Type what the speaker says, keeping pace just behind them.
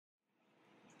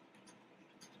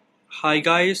Hi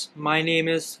guys, my name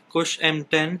is Kush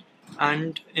M10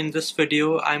 and in this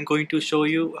video I'm going to show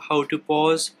you how to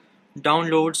pause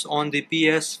downloads on the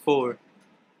PS4.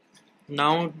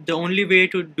 Now the only way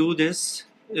to do this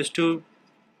is to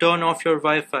turn off your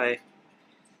Wi-Fi,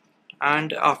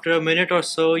 and after a minute or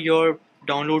so your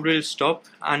download will stop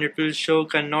and it will show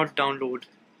cannot download.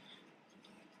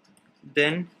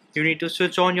 Then you need to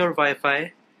switch on your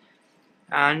Wi-Fi,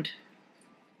 and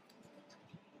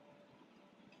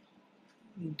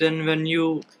then when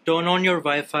you turn on your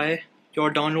Wi-Fi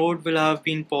your download will have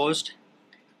been paused,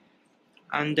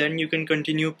 and then you can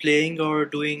continue playing or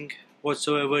doing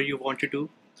whatsoever you want to do.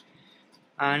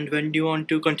 And when you want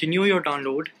to continue your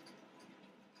download,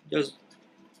 just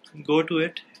go to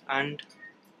it and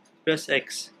press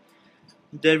X.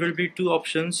 There will be two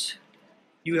options.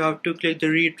 You have to click the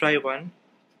retry one,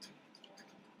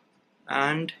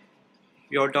 and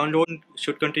your download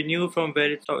should continue from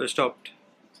where it stopped.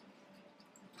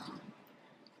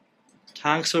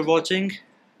 Thanks for watching,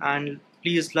 and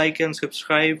please like and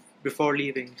subscribe before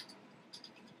leaving.